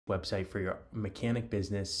website for your mechanic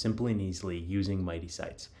business simply and easily using Mighty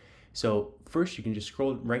Sites. So first you can just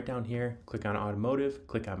scroll right down here, click on automotive,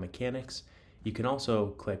 click on mechanics. You can also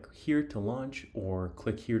click here to launch or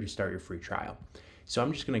click here to start your free trial. So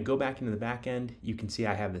I'm just going to go back into the back end. You can see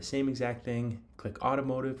I have the same exact thing. Click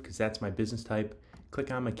automotive because that's my business type.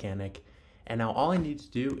 Click on mechanic. And now all I need to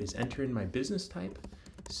do is enter in my business type.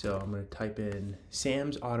 So I'm going to type in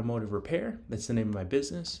Sam's Automotive Repair. That's the name of my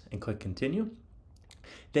business, and click continue.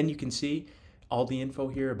 Then you can see all the info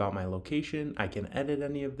here about my location. I can edit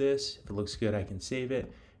any of this. If it looks good, I can save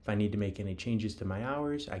it. If I need to make any changes to my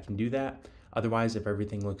hours, I can do that. Otherwise, if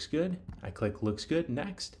everything looks good, I click looks good,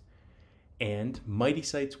 next. And Mighty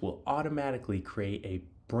Sites will automatically create a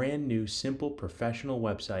brand new, simple, professional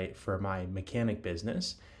website for my mechanic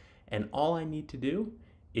business. And all I need to do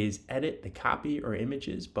is edit the copy or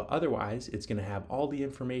images, but otherwise it's going to have all the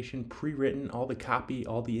information pre-written, all the copy,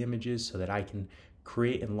 all the images, so that I can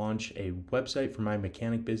create and launch a website for my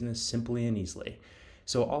mechanic business simply and easily.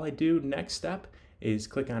 So all I do next step is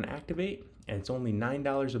click on activate, and it's only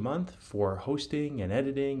 $9 a month for hosting and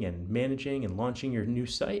editing and managing and launching your new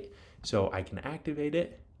site. So I can activate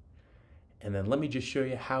it. And then let me just show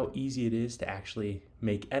you how easy it is to actually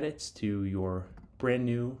make edits to your brand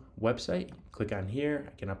new website. Click on here.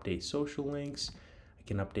 I can update social links. I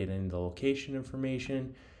can update any of the location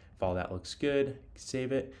information. If all that looks good, I can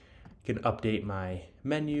save it. I can update my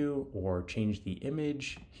menu or change the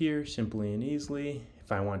image here simply and easily.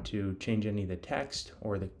 If I want to change any of the text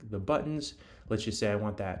or the buttons, let's just say I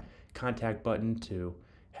want that contact button to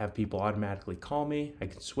have people automatically call me, I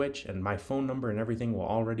can switch, and my phone number and everything will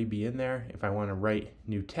already be in there. If I want to write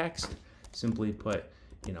new text, simply put,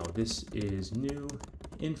 this is new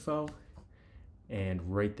info, and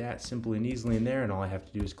write that simply and easily in there, and all I have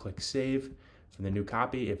to do is click save for the new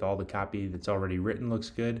copy. If all the copy that's already written looks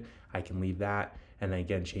good, I can leave that, and then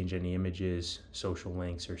again change any images, social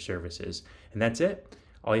links, or services. And that's it.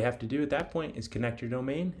 All you have to do at that point is connect your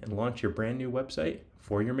domain and launch your brand new website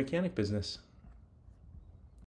for your mechanic business.